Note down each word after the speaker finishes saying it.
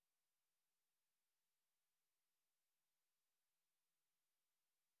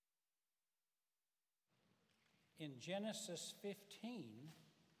in Genesis 15,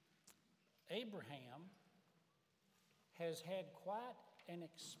 Abraham has had quite an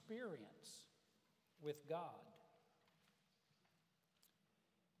experience with God.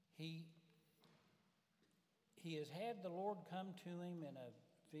 He has had the Lord come to him in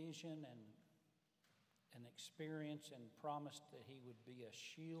a vision and an experience, and promised that he would be a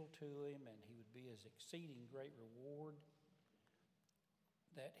shield to him and he would be his exceeding great reward,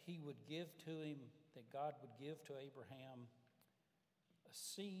 that he would give to him, that God would give to Abraham a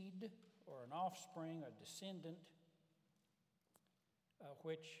seed or an offspring, a descendant,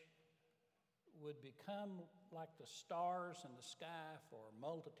 which would become like the stars in the sky for a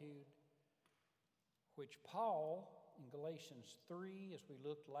multitude, which Paul, in Galatians 3, as we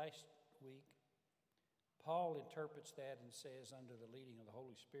looked last week, Paul interprets that and says, under the leading of the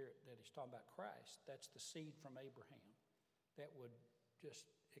Holy Spirit, that he's talking about Christ. That's the seed from Abraham that would just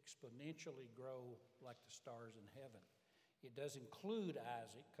exponentially grow like the stars in heaven. It does include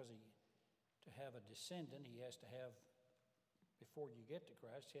Isaac, because to have a descendant, he has to have, before you get to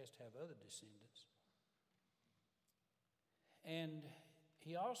Christ, he has to have other descendants. And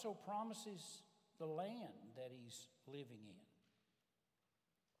he also promises the land that he's living in.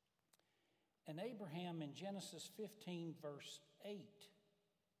 And Abraham, in Genesis 15, verse 8,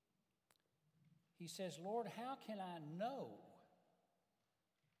 he says, Lord, how can I know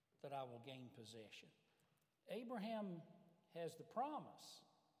that I will gain possession? Abraham has the promise,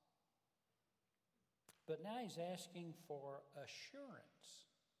 but now he's asking for assurance.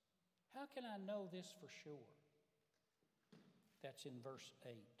 How can I know this for sure? That's in verse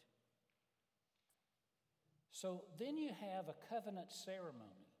 8. So then you have a covenant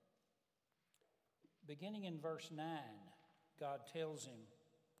ceremony. Beginning in verse 9, God tells him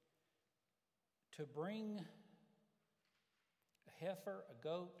to bring a heifer, a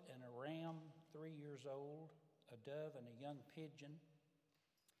goat, and a ram, 3 years old, a dove, and a young pigeon,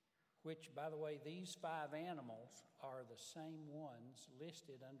 which, by the way, these 5 animals are the same ones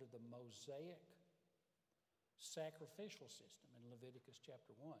listed under the Mosaic sacrificial system in Leviticus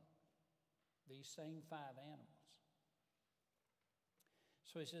chapter 1. These same 5 animals.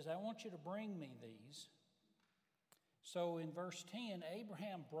 So he says, I want you to bring me these. So in verse 10,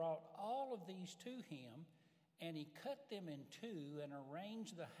 Abraham brought all of these to him, and he cut them in two and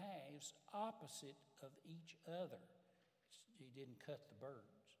arranged the halves opposite of each other. He didn't cut the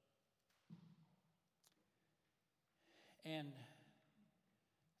birds. And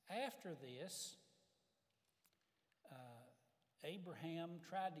after this, Abraham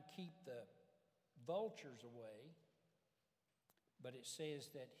tried to keep the vultures away, but it says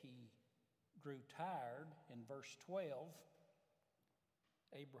that he grew tired. In verse 12,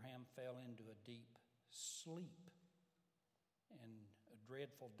 Abraham fell into a deep sleep, and a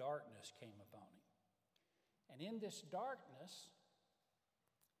dreadful darkness came upon him. And in this darkness,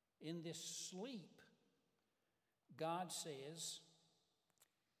 in this sleep, God says,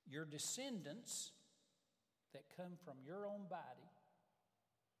 your descendants that come from your own body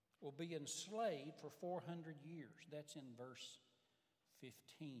will be enslaved for 400 years. That's in verse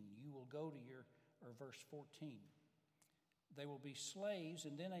 15. You will go to verse 14. They will be slaves,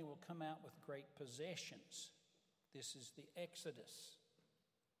 and then they will come out with great possessions. This is the Exodus.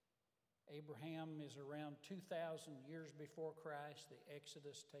 Abraham is around 2,000 years before Christ. The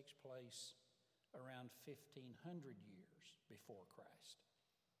Exodus takes place around 1,500 years before Christ.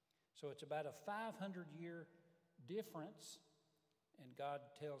 So it's about a 500-year difference, and God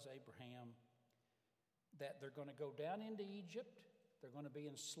tells Abraham that they're going to go down into Egypt. They're going to be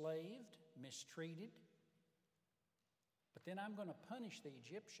enslaved, mistreated. But then I'm going to punish the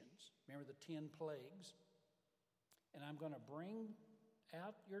Egyptians. Remember the 10 plagues? And I'm going to bring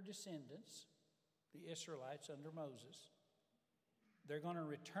out your descendants, the Israelites under Moses. They're going to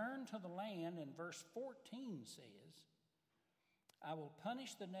return to the land, and verse 14 says, I will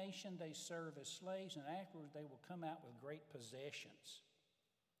punish the nation they serve as slaves, and afterwards they will come out with great possessions.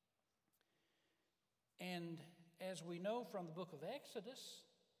 And as we know from the book of Exodus,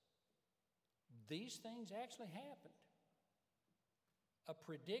 these things actually happened. A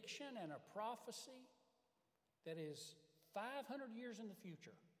prediction and a prophecy that is 500 years in the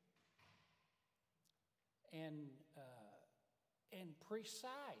future. And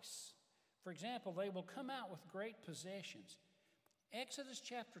precise. For example, they will come out with great possessions. Exodus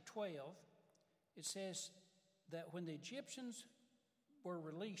chapter 12, it says that when the Egyptians were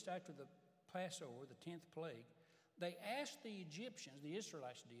released after the Passover, the 10th plague, they asked the Egyptians, the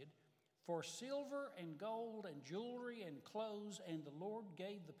Israelites did, for silver and gold and jewelry and clothes, and the Lord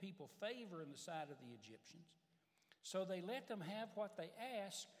gave the people favor in the sight of the Egyptians. So they let them have what they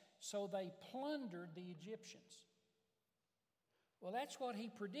asked, so they plundered the Egyptians. Well, that's what he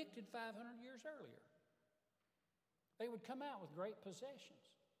predicted 500 years earlier. They would come out with great possessions.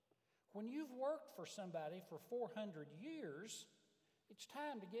 When you've worked for somebody for 400 years, it's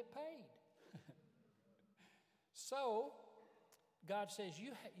time to get paid. So, God says,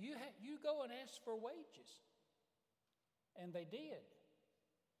 you go and ask for wages. And they did.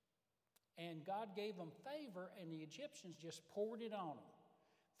 And God gave them favor, and the Egyptians just poured it on them.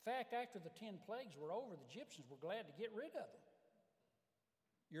 In fact, after the 10 plagues were over, the Egyptians were glad to get rid of them.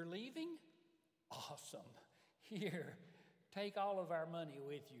 You're leaving? Awesome. Here, take all of our money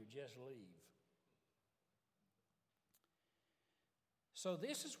with you. Just leave. So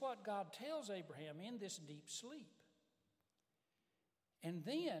this is what God tells Abraham in this deep sleep. And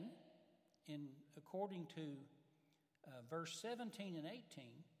then, according to verse 17 and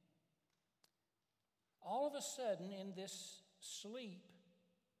 18, all of a sudden in this sleep,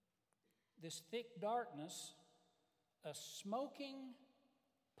 this thick darkness, a smoking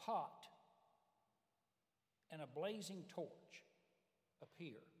pot and a blazing torch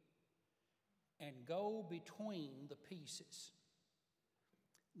appear and go between the pieces.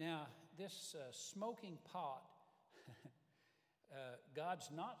 Now, this smoking pot, God's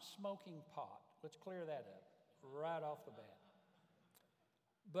not smoking pot. Let's clear that up right off the bat.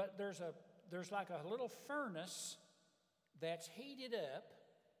 But there's like a little furnace that's heated up,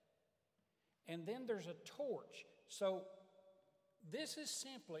 and then there's a torch. So this is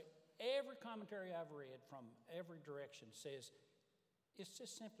simply, every commentary I've read from every direction says it's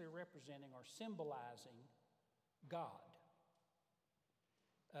just simply representing or symbolizing God.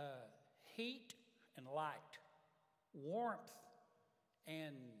 Heat and light, warmth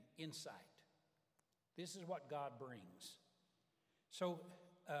and insight. This is what God brings. So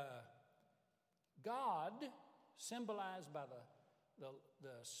God, symbolized by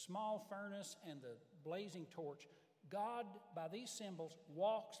the small furnace and the blazing torch, God, by these symbols,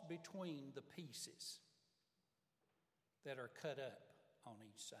 walks between the pieces that are cut up on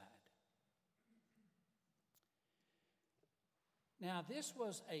each side. Now, this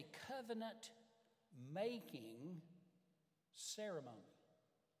was a covenant-making ceremony.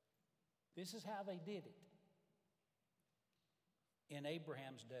 This is how they did it in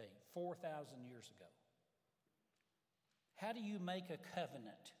Abraham's day, 4,000 years ago. How do you make a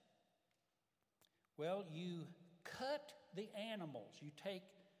covenant? Well, you cut the animals. You take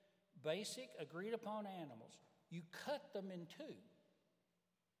basic, agreed-upon animals. You cut them in two.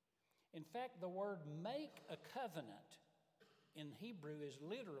 In fact, the word make a covenant in Hebrew is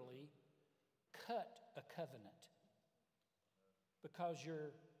literally cut a covenant. Because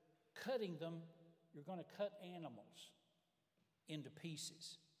you're cutting them, you're going to cut animals into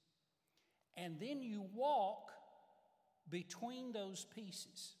pieces. And then you walk between those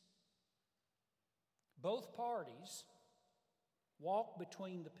pieces. Both parties walk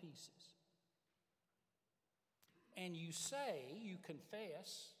between the pieces. And you say, you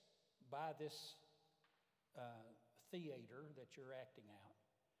confess by this theater that you're acting out.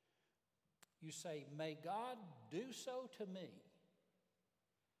 You say, may God do so to me,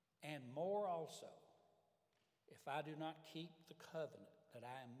 and more also, if I do not keep the covenant that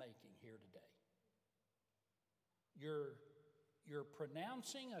I am making here today. You're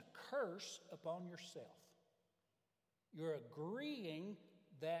pronouncing a curse upon yourself. You're agreeing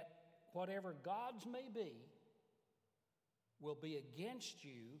that whatever gods may be will be against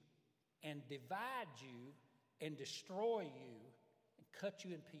you and divide you and destroy you and cut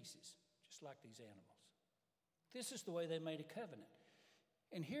you in pieces, just like these animals. This is the way they made a covenant.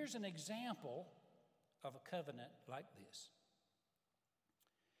 And here's an example of a covenant like this.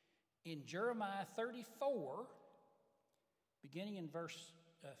 In Jeremiah 34, beginning in verse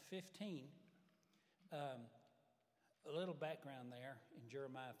 15, a little background there in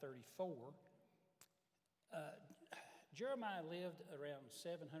Jeremiah 34. Jeremiah lived around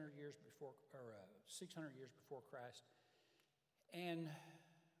 700 years before, or 600 years before Christ, and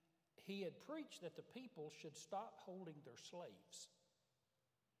he had preached that the people should stop holding their slaves,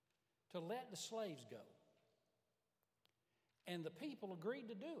 to let the slaves go. And the people agreed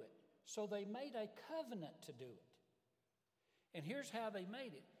to do it, so they made a covenant to do it. And here's how they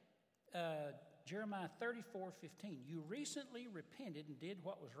made it. Jeremiah 34:15. You recently repented and did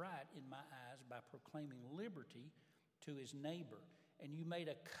what was right in my eyes by proclaiming liberty to his neighbor. And you made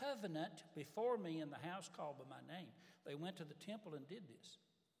a covenant before me in the house called by my name. They went to the temple and did this.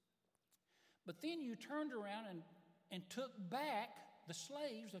 But then you turned around and took back the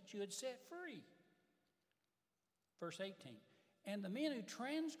slaves that you had set free. Verse 18. And the men who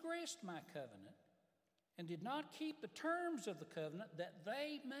transgressed my covenant and did not keep the terms of the covenant that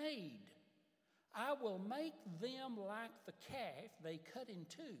they made, I will make them like the calf they cut in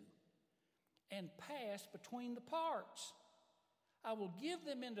two and pass between the parts. I will give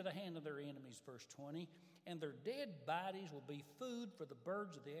them into the hand of their enemies, verse 20, and their dead bodies will be food for the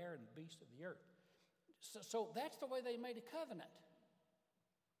birds of the air and the beasts of the earth. So that's the way they made a covenant.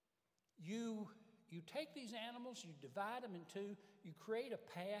 You take these animals, you divide them in two, you create a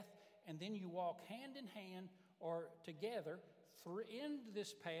path, and then you walk hand in hand or together into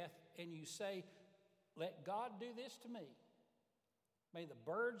this path, and you say, let God do this to me. May the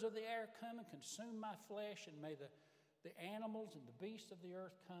birds of the air come and consume my flesh, and may the animals and the beasts of the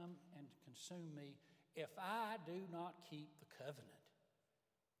earth come and consume me if I do not keep the covenant.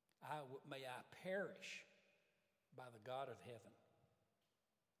 May I perish by the God of heaven.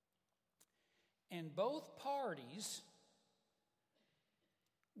 And both parties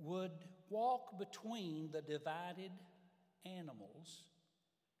would walk between the divided animals,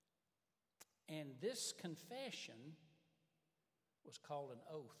 and this confession was called an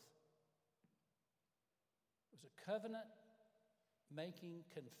oath. It was a covenant-making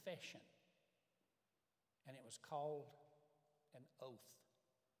confession, and it was called an oath.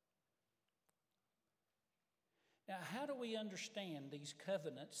 Now, how do we understand these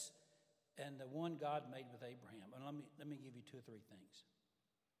covenants and the one God made with Abraham? And let me give you two or three things.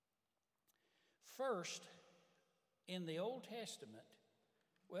 First, in the Old Testament,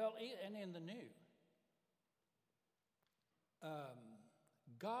 and in the New,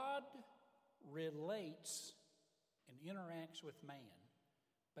 God relates and interacts with man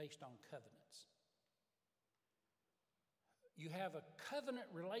based on covenants. You have a covenant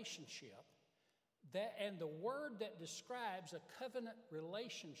relationship, and the word that describes a covenant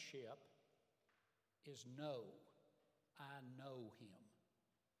relationship is know. I know him.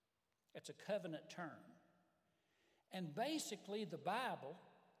 It's a covenant term. And basically, the Bible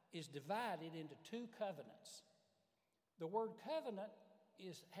is divided into two covenants. The word covenant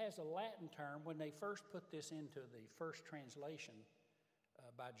has a Latin term. When they first put this into the first translation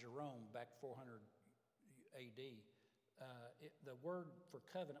by Jerome back 400 AD, the word for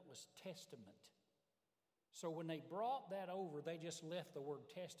covenant was testament. So when they brought that over, they just left the word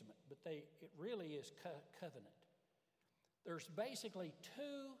testament, but it really is covenant. There's basically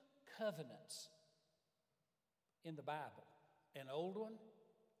two covenants in the Bible, an old one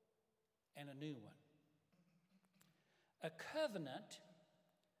and a new one. A covenant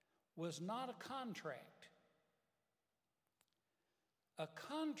was not a contract. A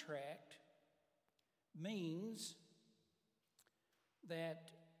contract means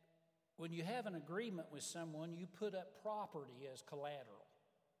that when you have an agreement with someone, you put up property as collateral.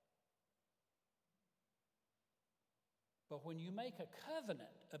 But when you make a covenant,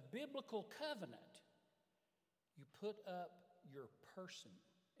 a biblical covenant, you put up your person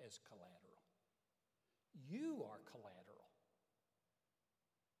as collateral. You are collateral.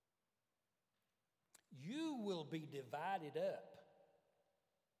 You will be divided up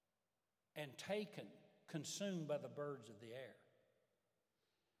and taken, consumed by the birds of the air.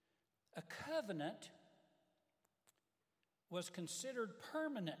 A covenant was considered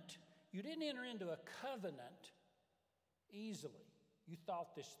permanent. You didn't enter into a covenant easily. You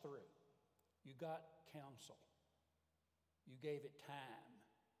thought this through. You got counsel. You gave it time.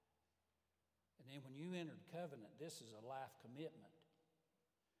 And then when you entered covenant, this is a life commitment.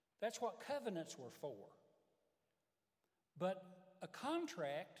 That's what covenants were for. But a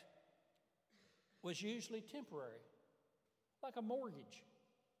contract was usually temporary, like a mortgage.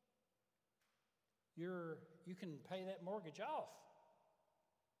 You can pay that mortgage off.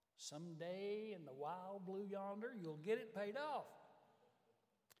 Someday in the wild blue yonder, you'll get it paid off.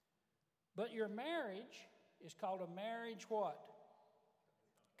 But your marriage is called a marriage what?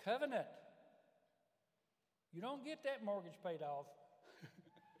 Covenant. You don't get that mortgage paid off.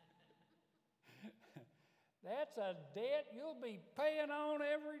 That's a debt you'll be paying on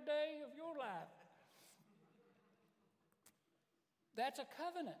every day of your life. That's a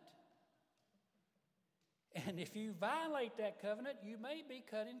covenant. And if you violate that covenant, you may be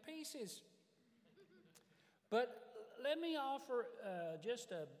cut in pieces. But let me offer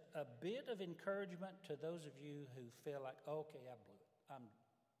just a bit of encouragement to those of you who feel like, okay, I blew it.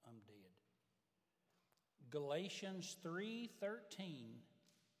 I'm dead. Galatians 3:13.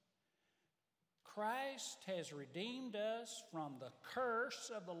 Christ has redeemed us from the curse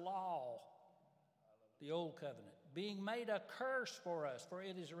of the law, the old covenant, being made a curse for us. For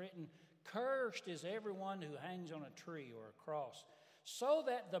it is written, cursed is everyone who hangs on a tree or a cross, so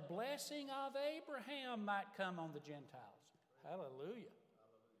that the blessing of Abraham might come on the Gentiles. Hallelujah.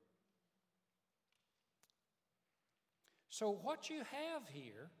 So what you have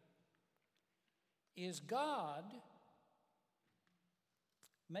here is God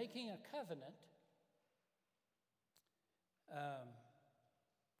making a covenant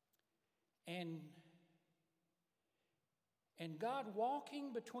and God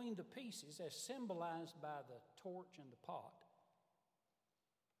walking between the pieces as symbolized by the torch and the pot.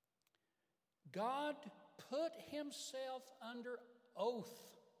 God put himself under oath.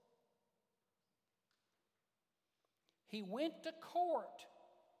 He went to court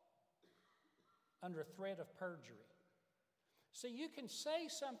under threat of perjury. See, you can say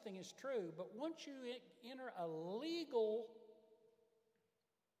something is true, but once you enter a legal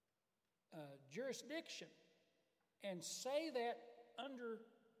jurisdiction and say that under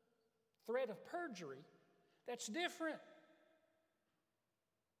threat of perjury, that's different.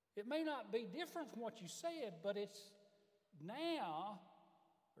 It may not be different from what you said, but it's now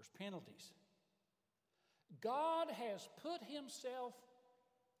there's penalties. God has put himself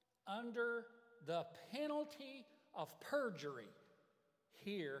under the penalty of perjury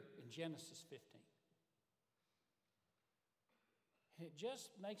here in Genesis 15. It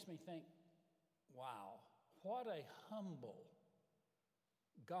just makes me think, wow, what a humble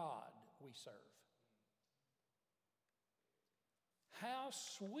God we serve. How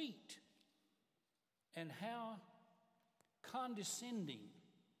sweet and how condescending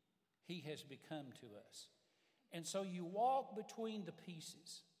he has become to us. And so you walk between the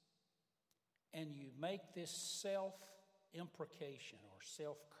pieces and you make this self-imprecation or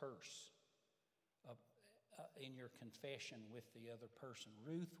self-curse in your confession with the other person.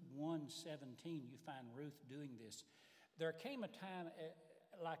 Ruth 1:17, you find Ruth doing this. There came a time,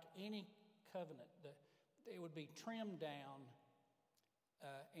 like any covenant, that it would be trimmed down,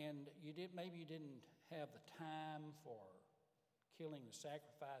 and maybe you didn't have the time for killing the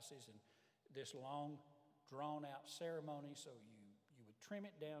sacrifices and this long, drawn-out ceremony, so you would trim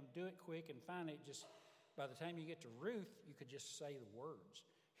it down, do it quick, and finally by the time you get to Ruth, you could just say the words.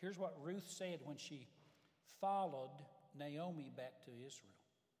 Here's what Ruth said when she followed Naomi back to Israel.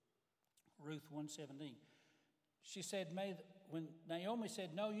 Ruth 1:17. She said, when Naomi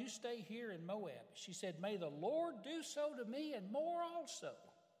said, "No, you stay here in Moab," she said, "May the Lord do so to me and more also,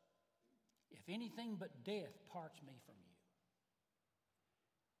 if anything but death parts me from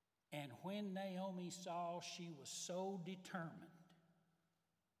you." And when Naomi saw she was so determined,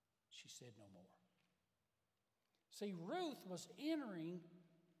 she said no more. See, Ruth was entering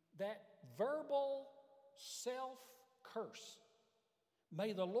that verbal self-curse.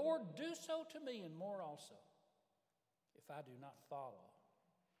 May the Lord do so to me and more also, if I do not follow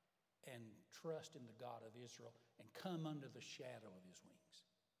and trust in the God of Israel and come under the shadow of his wings.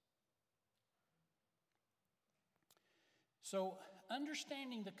 So,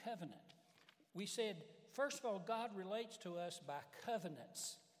 understanding the covenant, we said, first of all, God relates to us by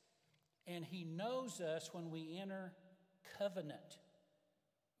covenants, and he knows us when we enter covenant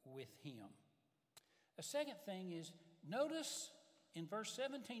with him. A second thing is, notice in verse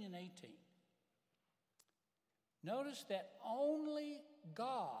 17 and 18, notice that only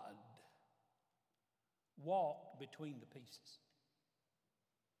God walked between the pieces.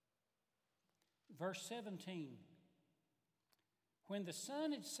 Verse 17, when the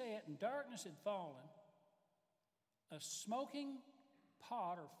sun had set and darkness had fallen, a smoking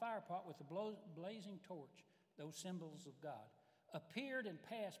pot or fire pot with a blazing torch, those symbols of God, appeared and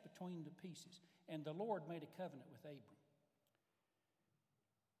passed between the pieces, and the Lord made a covenant with Abram.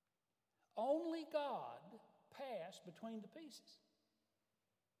 Only God passed between the pieces.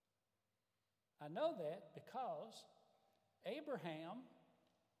 I know that because Abraham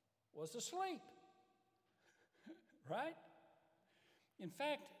was asleep, right? In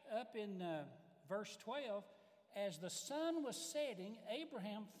fact, up in verse 12, as the sun was setting,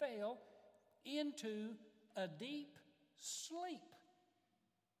 Abraham fell into a deep sleep.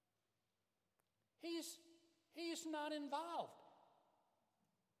 He's not involved.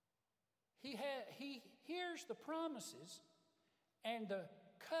 He hears the promises and the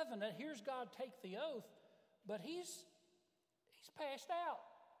covenant, hears God take the oath, but he's passed out.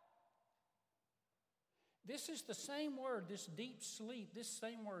 This is the same word, this deep sleep, this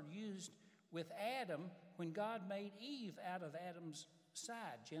same word used with Adam when God made Eve out of Adam's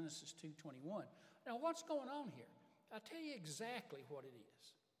side, Genesis 2:21. Now, what's going on here? I'll tell you exactly what it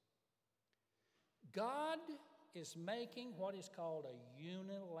is. God is making what is called a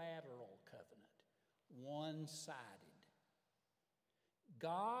unilateral covenant, one-sided.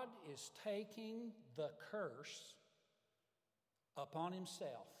 God is taking the curse upon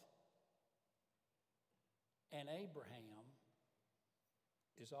himself, and Abraham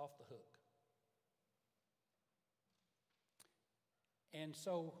is off the hook. And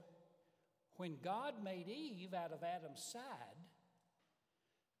so When God made Eve out of Adam's side,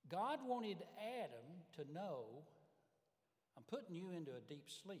 God wanted Adam to know, I'm putting you into a deep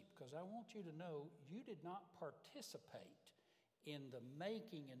sleep because I want you to know you did not participate in the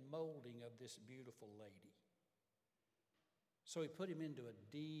making and molding of this beautiful lady. So he put him into a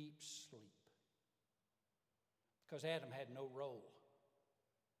deep sleep because Adam had no role.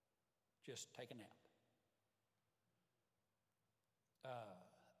 Just take a nap.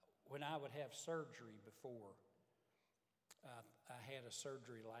 When I would have surgery before, I had a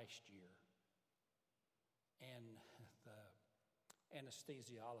surgery last year, and the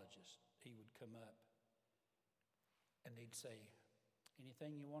anesthesiologist, he would come up and he'd say,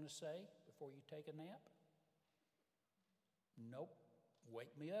 anything you want to say before you take a nap? Nope,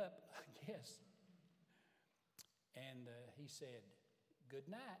 wake me up, I guess. And he said, good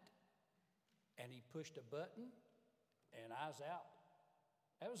night. And he pushed a button and I was out.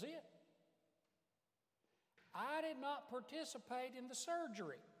 That was it. I did not participate in the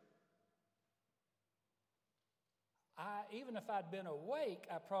surgery. Even if I'd been awake,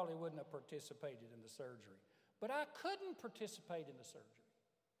 I probably wouldn't have participated in the surgery. But I couldn't participate in the surgery.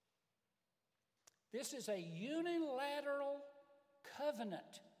 This is a unilateral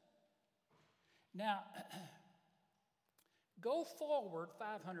covenant. Now, go forward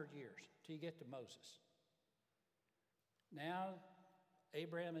 500 years till you get to Moses. Now,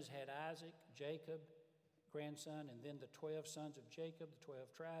 Abraham has had Isaac, Jacob, grandson, and then the 12 sons of Jacob, the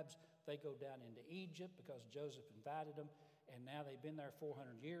 12 tribes. They go down into Egypt because Joseph invited them, and now they've been there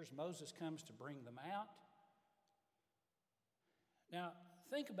 400 years. Moses comes to bring them out. Now,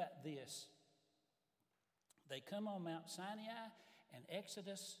 think about this. They come on Mount Sinai, and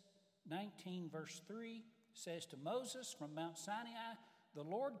Exodus 19, verse 3 says to Moses from Mount Sinai, the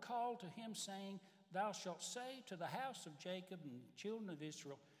Lord called to him, saying, thou shalt say to the house of Jacob and the children of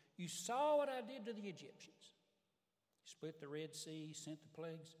Israel, you saw what I did to the Egyptians. He split the Red Sea, sent the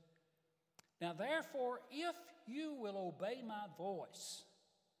plagues. Now therefore, if you will obey my voice,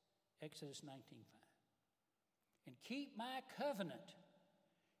 Exodus 19:5, and keep my covenant,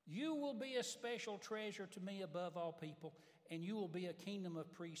 you will be a special treasure to me above all people, and you will be a kingdom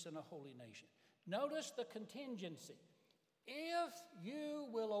of priests and a holy nation. Notice the contingency. If you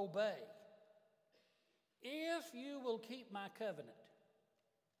will obey, if you will keep my covenant,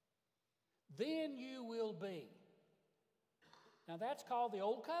 then you will be. Now that's called the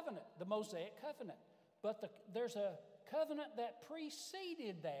Old Covenant, the Mosaic Covenant. But there's a covenant that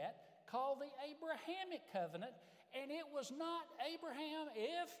preceded that called the Abrahamic Covenant, and it was not Abraham,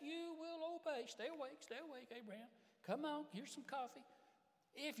 if you will obey. Stay awake, Abraham. Come on, here's some coffee.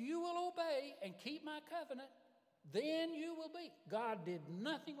 If you will obey and keep my covenant, then you will be. God did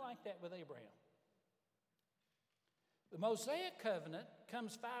nothing like that with Abraham. The Mosaic covenant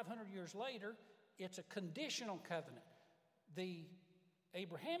comes 500 years later. It's a conditional covenant. The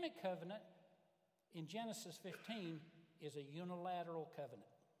Abrahamic covenant in Genesis 15 is a unilateral covenant.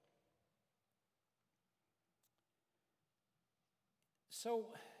 So,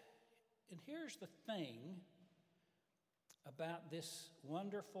 and here's the thing about this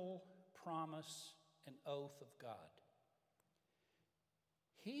wonderful promise and oath of God.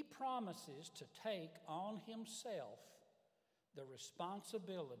 He promises to take on himself the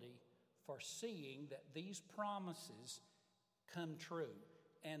responsibility for seeing that these promises come true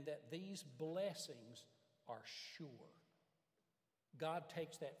and that these blessings are sure. God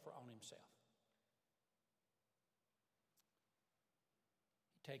takes that on himself.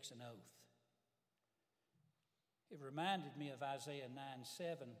 He takes an oath. It reminded me of Isaiah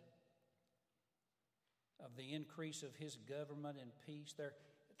 9:7, of the increase of his government and peace. They're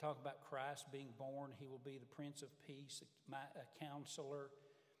talking about Christ being born. He will be the Prince of Peace, a counselor.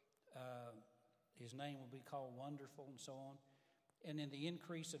 His name will be called Wonderful, and so on. And in the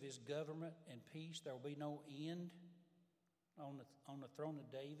increase of his government and peace, there will be no end on the throne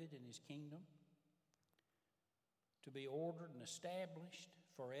of David and his kingdom, to be ordered and established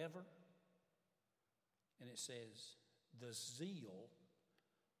forever. And it says, the zeal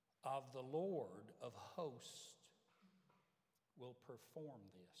of the Lord of hosts will perform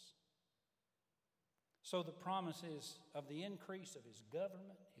this. So the promise is of the increase of his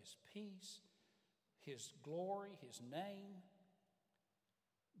government, his peace, his glory, his name.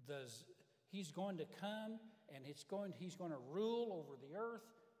 He's going to come, and he's going to rule over the earth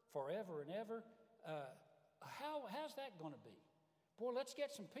forever and ever. How's that going to be? Boy, let's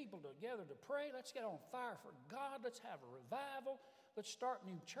get some people together to pray. Let's get on fire for God. Let's have a revival. Let's start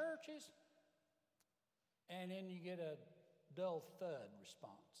new churches. And then you get a dull thud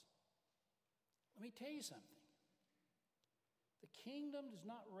response. Let me tell you something. The kingdom does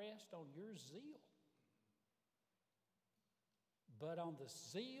not rest on your zeal, but on the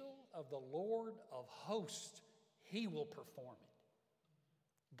zeal of the Lord of hosts. He will perform it.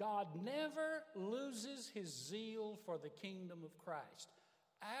 God never loses his zeal for the kingdom of Christ.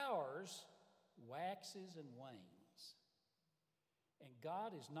 Ours waxes and wanes. And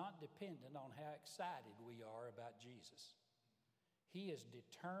God is not dependent on how excited we are about Jesus. He is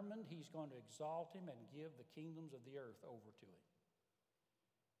determined he's going to exalt him and give the kingdoms of the earth over to him.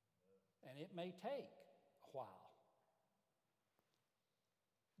 And it may take a while,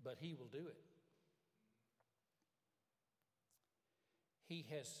 but he will do it. He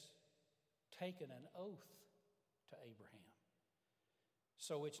has taken an oath to Abraham.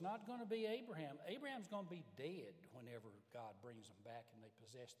 So it's not going to be Abraham. Abraham's going to be dead whenever God brings them back and they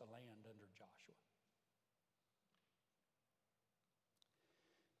possess the land under Joshua.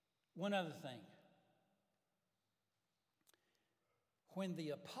 One other thing. When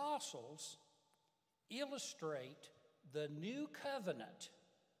the apostles illustrate the new covenant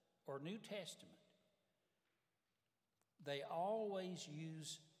or New Testament, they always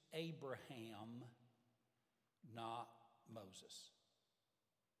use Abraham, not Moses,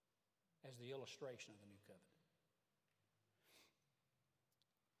 as the illustration of the new covenant.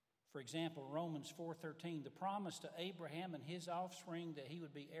 For example, Romans 4:13, the promise to Abraham and his offspring that he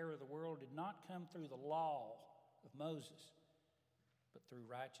would be heir of the world did not come through the law of Moses, but through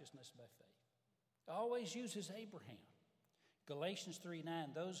righteousness by faith. Always uses Abraham. Galatians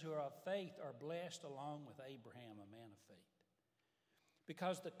 3:9, those who are of faith are blessed along with Abraham, a man of faith.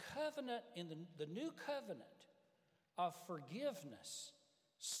 Because the covenant, in the new covenant of forgiveness,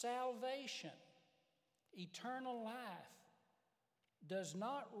 salvation, eternal life, does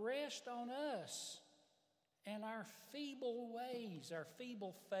not rest on us and our feeble ways, our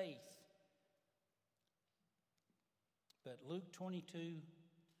feeble faith. But Luke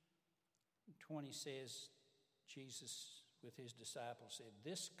 22:20 says, Jesus with his disciples said,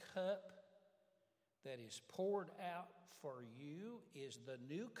 this cup that is poured out for you is the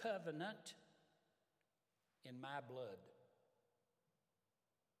new covenant in my blood.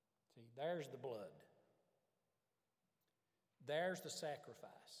 See, there's the blood. There's the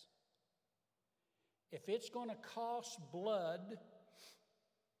sacrifice. If it's going to cost blood,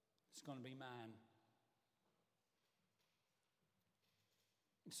 it's going to be mine.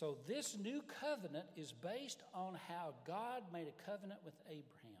 And so this new covenant is based on how God made a covenant with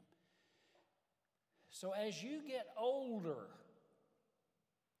Abraham. So as you get older,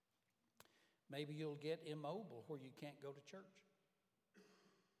 maybe you'll get immobile where you can't go to church.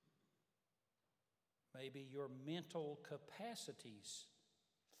 Maybe your mental capacities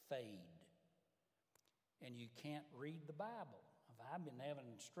fade and you can't read the Bible. I've been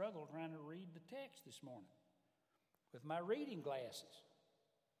having struggle trying to read the text this morning with my reading glasses.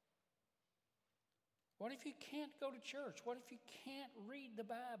 What if you can't go to church? What if you can't read the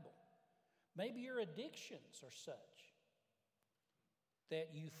Bible? Maybe your addictions are such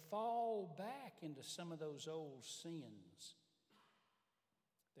that you fall back into some of those old sins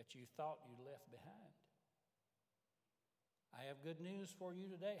that you thought you left behind. I have good news for you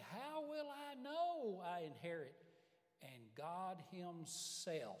today. How will I know I inherit? And God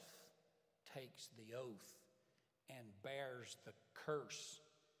himself takes the oath and bears the curse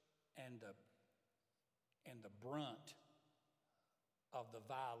and the brunt of the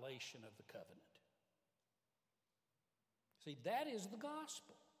violation of the covenant. See, that is the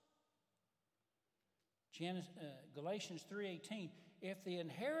gospel. Galatians 3:18, if the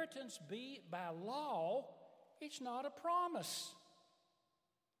inheritance be by law, it's not a promise.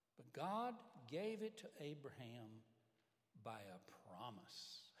 But God gave it to Abraham by a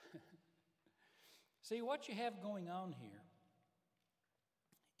promise. See, what you have going on here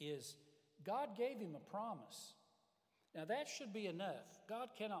is God gave him a promise. Now that should be enough.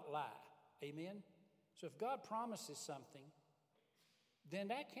 God cannot lie. Amen? So if God promises something, then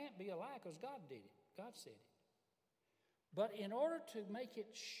that can't be a lie because God did it. God said it. But in order to make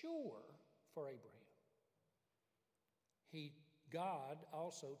it sure for Abraham, God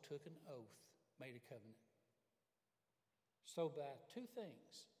also took an oath, made a covenant. So by two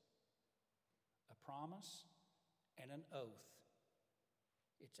things, a promise and an oath,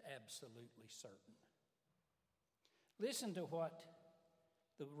 it's absolutely certain. Listen to what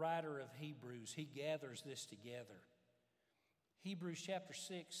the writer of Hebrews, he gathers this together. Hebrews chapter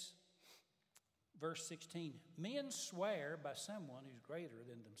 6, verse 16. Men swear by someone who's greater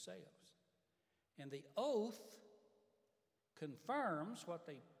than themselves. And the oath confirms what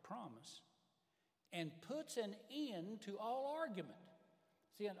they promise and puts an end to all argument.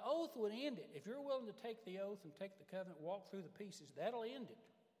 See, an oath would end it. If you're willing to take the oath and take the covenant, walk through the pieces, that'll end it.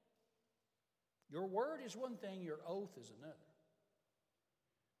 Your word is one thing, your oath is another.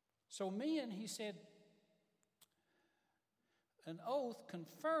 So men, he said, an oath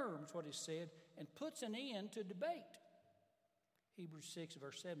confirms what is said and puts an end to debate. Hebrews 6,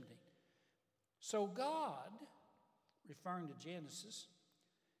 verse 17. So God, referring to Genesis,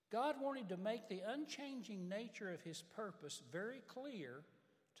 God wanted to make the unchanging nature of his purpose very clear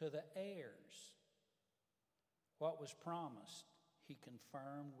to the heirs. What was promised, he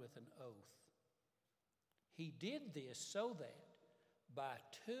confirmed with an oath. He did this so that by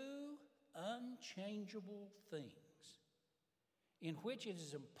two unchangeable things, in which it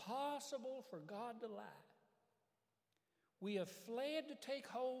is impossible for God to lie, we have fled to take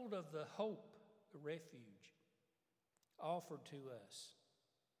hold of the hope, the refuge offered to us.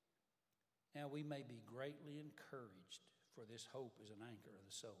 Now we may be greatly encouraged, for this hope is an anchor of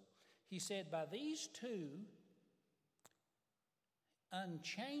the soul. He said, by these two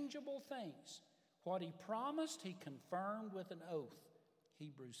unchangeable things, what he promised, he confirmed with an oath.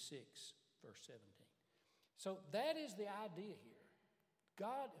 Hebrews 6, verse 17. So that is the idea here.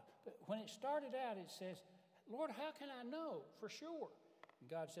 God, when it started out, it says, Lord, how can I know for sure? And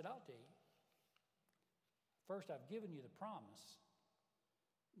God said, I'll tell you. First, I've given you the promise.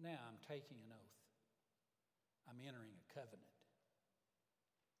 Now I'm taking an oath. I'm entering a covenant.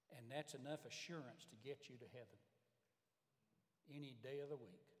 And that's enough assurance to get you to heaven any day of the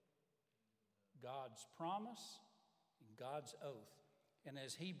week. God's promise and God's oath. And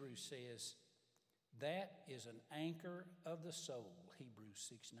as Hebrews says, that is an anchor of the soul,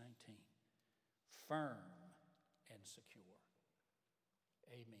 Hebrews 6:19. Firm and secure.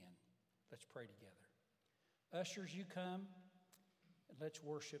 Amen. Let's pray together. Ushers, you come and let's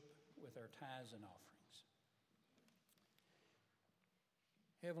worship with our tithes and offerings.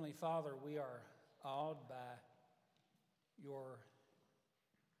 Heavenly Father, we are awed by your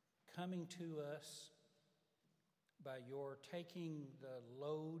coming to us, by your taking the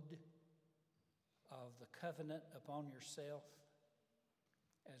load of the covenant upon yourself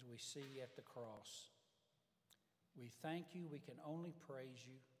as we see at the cross. We thank you. We can only praise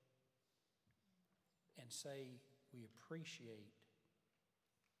you and say we appreciate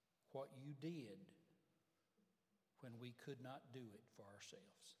what you did when we could not do it for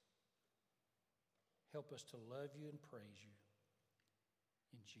ourselves. Help us to love you and praise you.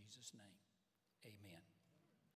 In Jesus' name, amen.